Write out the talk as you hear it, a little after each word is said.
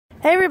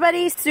Hey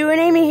everybody, Sue and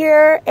Amy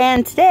here,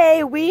 and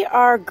today we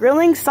are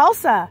grilling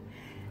salsa.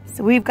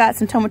 So we've got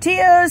some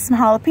tomatillos, some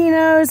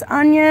jalapenos,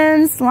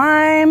 onions,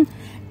 lime,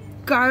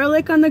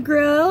 garlic on the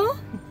grill.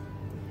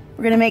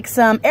 We're gonna make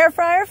some air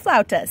fryer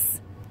flautas.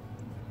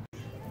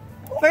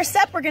 First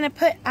up, we're gonna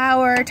put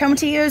our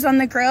tomatillos on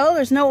the grill.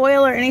 There's no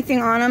oil or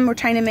anything on them. We're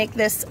trying to make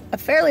this a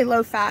fairly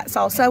low-fat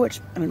salsa, which,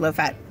 I mean,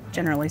 low-fat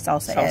generally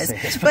salsa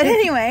is. But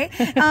anyway,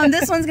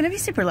 this one's gonna be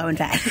super low in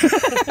fat.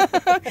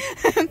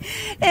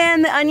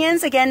 And the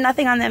onions, again,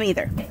 nothing on them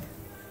either.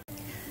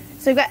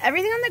 So we've got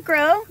everything on the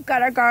grill. We've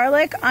got our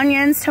garlic,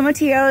 onions,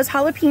 tomatillos,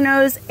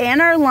 jalapenos,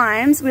 and our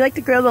limes. We like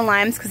to grill the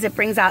limes because it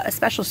brings out a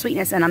special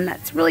sweetness in them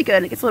that's really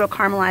good. It gets a little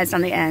caramelized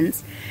on the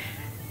ends.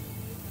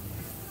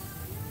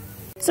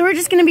 So we're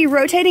just going to be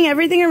rotating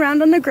everything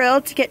around on the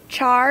grill to get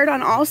charred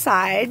on all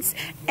sides.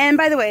 And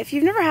by the way, if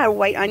you've never had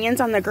white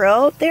onions on the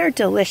grill, they're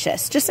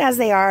delicious. Just as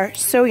they are,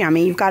 so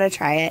yummy. You've got to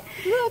try it.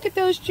 Look at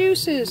those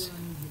juices.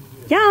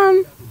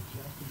 Yum.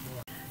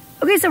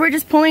 Okay, so we're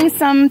just pulling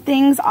some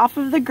things off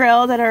of the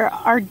grill that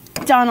are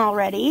done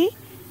already.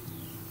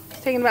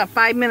 It's taking about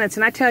 5 minutes,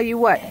 and I tell you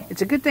what,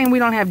 it's a good thing we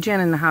don't have Jen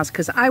in the house,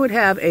 because I would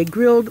have a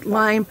grilled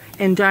lime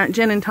and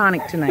gin and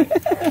tonic tonight.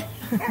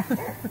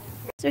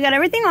 So we got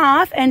everything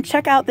off, and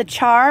check out the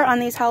char on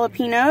these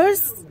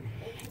jalapenos.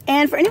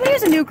 And for anybody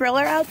who's a new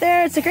griller out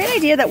there, it's a great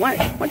idea that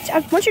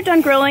once you're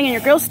done grilling and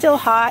your grill's still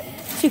hot,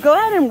 to go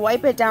ahead and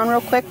wipe it down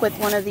real quick with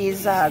one of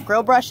these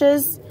grill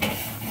brushes.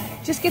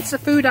 Just gets the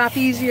food off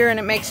easier, and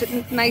it makes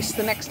it nice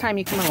the next time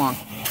you come along.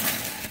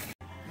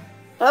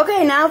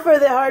 Okay, now for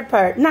the hard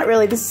part. Not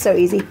really, this is so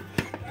easy.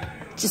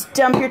 Just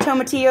dump your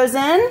tomatillos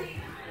in.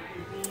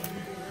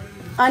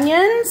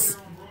 Onions.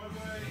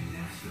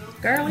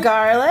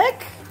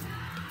 Garlic.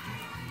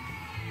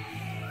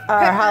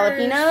 Our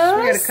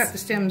jalapenos. We gotta cut the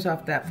stems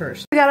off that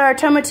first. We got our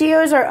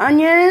tomatillos, our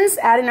onions,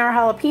 adding our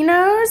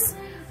jalapenos,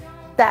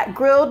 that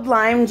grilled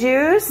lime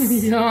juice.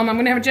 Yum, I'm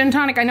gonna have a gin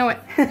tonic, I know it.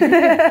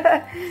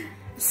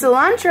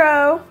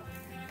 Cilantro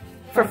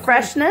for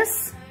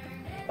freshness.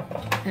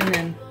 And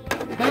then,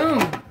 boom.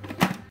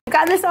 We've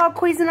got this all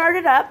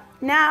Cuisinarted up.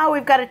 Now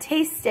we've got to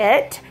taste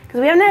it, because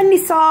we haven't had any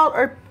salt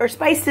or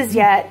spices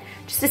yet,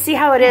 just to see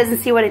how it is and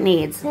see what it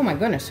needs. Oh my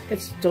goodness,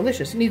 it's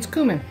delicious. It needs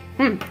cumin.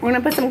 We're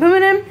gonna put some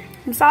cumin in,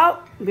 some salt,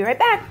 we'll be right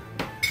back.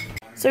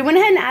 So we went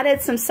ahead and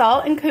added some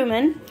salt and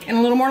cumin. And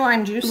a little more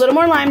lime juice. A little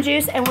more lime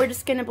juice, and we're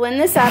just gonna blend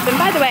this up. And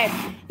by the way,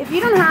 if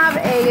you don't have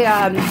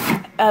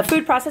a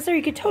food processor,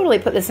 you could totally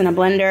put this in a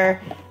blender.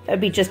 That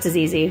would be just as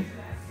easy.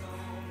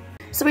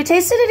 So we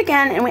tasted it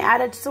again, and we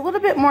added just a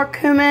little bit more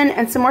cumin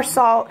and some more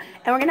salt,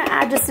 and we're gonna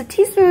add just a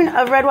teaspoon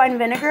of red wine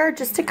vinegar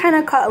just to kind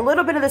of cut a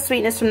little bit of the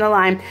sweetness from the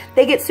lime.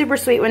 They get super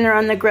sweet when they're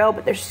on the grill,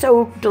 but they're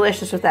so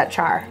delicious with that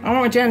char. I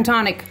want a gin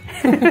tonic.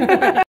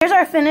 Here's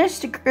our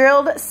finished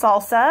grilled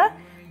salsa.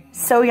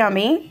 So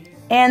yummy.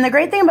 And the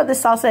great thing about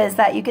this salsa is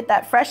that you get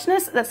that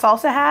freshness that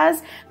salsa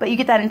has, but you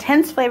get that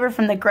intense flavor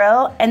from the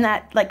grill and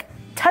that like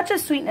touch of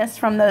sweetness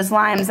from those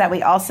limes that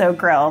we also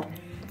grilled.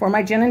 For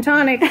my gin and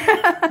tonic.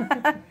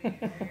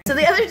 So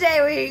the other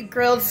day we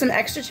grilled some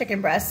extra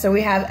chicken breasts, so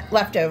we have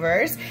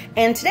leftovers.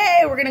 And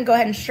today we're gonna go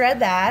ahead and shred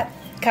that.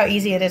 Look how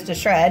easy it is to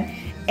shred.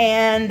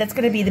 And that's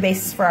gonna be the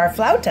basis for our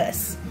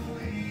flautas.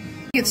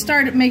 Get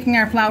started making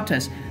our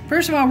flautas.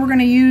 First of all, we're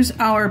gonna use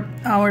our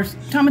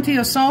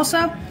tomatillo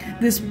salsa.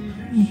 This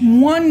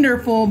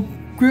wonderful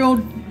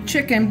grilled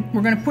chicken,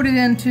 we're gonna put it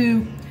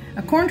into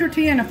a corn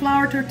tortilla and a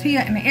flour tortilla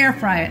and air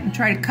fry it and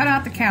try to cut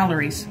out the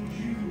calories.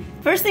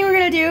 First thing we're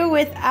gonna do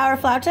with our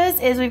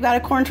flautas is we've got a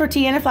corn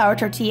tortilla and a flour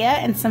tortilla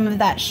and some of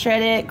that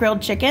shredded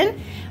grilled chicken.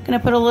 I'm gonna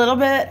put a little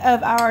bit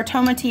of our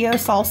tomatillo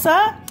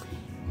salsa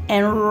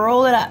and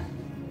roll it up.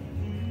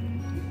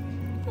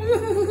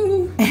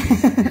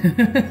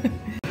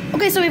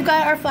 Okay, so we've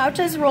got our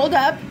flautas rolled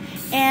up,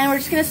 and we're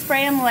just gonna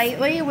spray them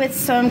lightly with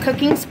some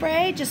cooking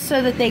spray just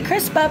so that they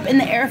crisp up in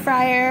the air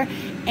fryer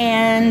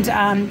and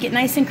get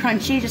nice and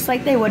crunchy, just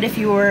like they would if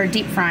you were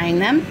deep frying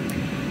them.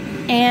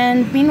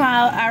 And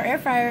meanwhile, our air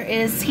fryer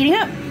is heating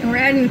up. And we're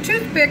adding a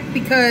toothpick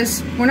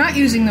because we're not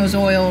using those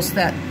oils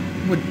that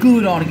would glue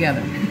it all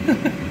together.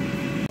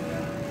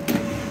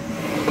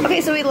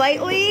 Okay, so we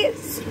lightly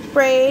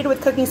sprayed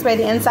with cooking spray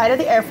the inside of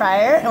the air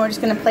fryer, and we're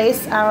just gonna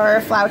place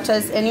our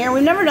flautas in here.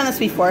 We've never done this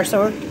before,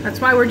 so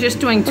that's why we're just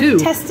doing two.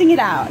 Testing it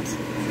out.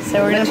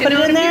 So we're gonna put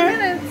it in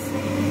there.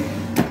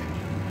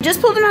 Just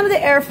pulled them out of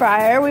the air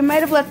fryer. We might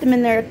have left them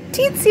in there a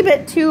teensy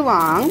bit too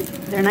long.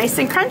 They're nice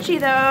and crunchy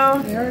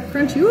though. They're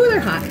crunchy. Ooh,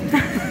 they're hot.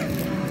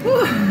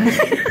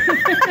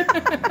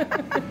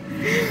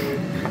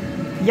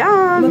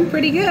 Yum. Look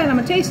pretty good. I'm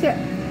gonna taste it.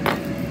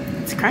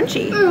 It's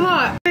crunchy. They're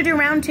hot. We're gonna do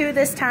round two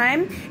this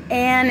time,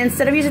 and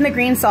instead of using the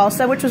green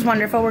salsa, which was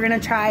wonderful, we're gonna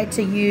try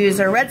to use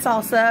our red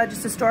salsa,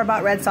 just a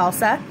store-bought red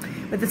salsa,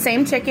 with the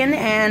same chicken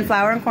and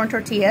flour and corn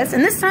tortillas.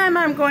 And this time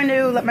I'm going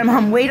to let my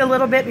mom wait a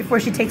little bit before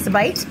she takes a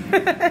bite.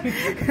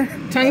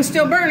 Tongue's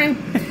still burning.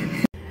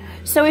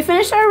 So we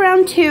finished our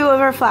round two of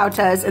our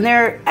flautas, and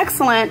they're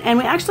excellent, and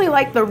we actually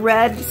like the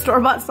red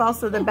store-bought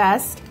salsa the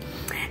best.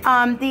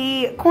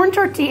 The corn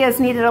tortillas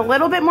needed a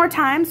little bit more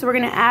time, so we're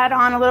gonna add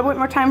on a little bit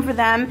more time for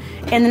them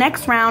in the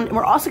next round. And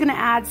we're also gonna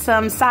add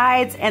some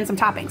sides and some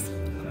toppings.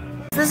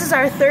 So this is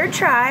our third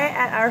try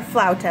at our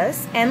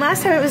flautas, and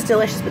last time it was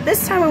delicious, but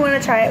this time we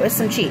wanna try it with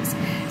some cheese.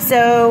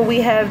 So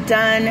we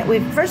dried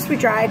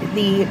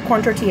the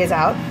corn tortillas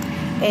out,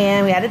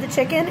 and we added the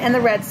chicken and the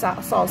red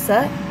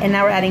salsa, and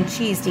now we're adding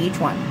cheese to each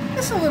one.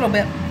 Just a little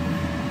bit.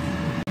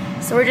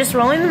 So we're just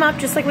rolling them up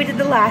just like we did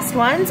the last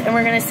ones, and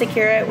we're gonna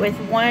secure it with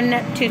one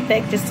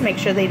toothpick just to make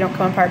sure they don't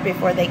come apart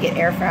before they get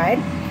air fried.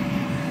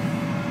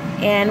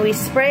 And we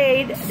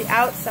sprayed the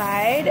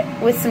outside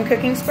with some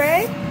cooking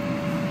spray.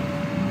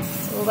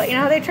 So we'll let you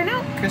know how they turn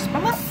out. Crisp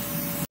them up.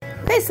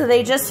 Okay, so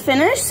they just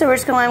finished, so we're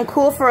just gonna let them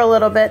cool for a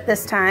little bit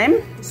this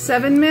time.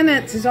 7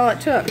 minutes is all it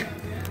took.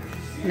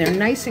 And they're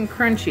nice and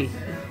crunchy.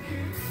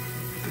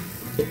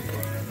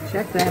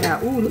 Check that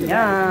out. Ooh, look at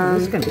that.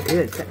 This is gonna be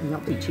good. It's that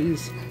melty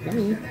cheese.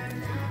 Yummy.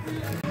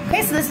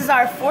 Okay, so this is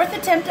our fourth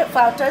attempt at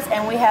flautas,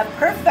 and we have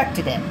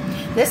perfected it.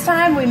 This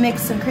time we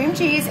mixed some cream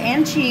cheese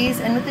and cheese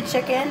in with the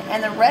chicken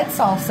and the red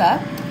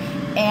salsa,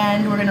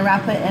 and we're gonna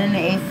wrap it in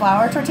a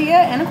flour tortilla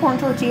and a corn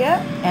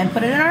tortilla and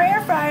put it in our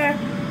air fryer.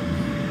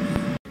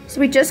 So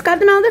we just got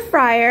them out of the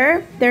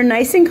fryer. They're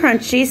nice and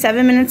crunchy,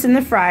 7 minutes in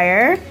the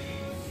fryer.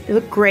 They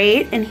look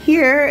great, and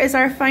here is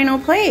our final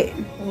plate.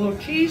 A little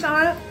cheese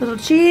on it. Little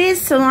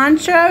cheese,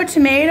 cilantro,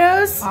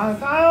 tomatoes.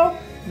 Avocado.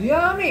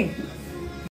 Yummy.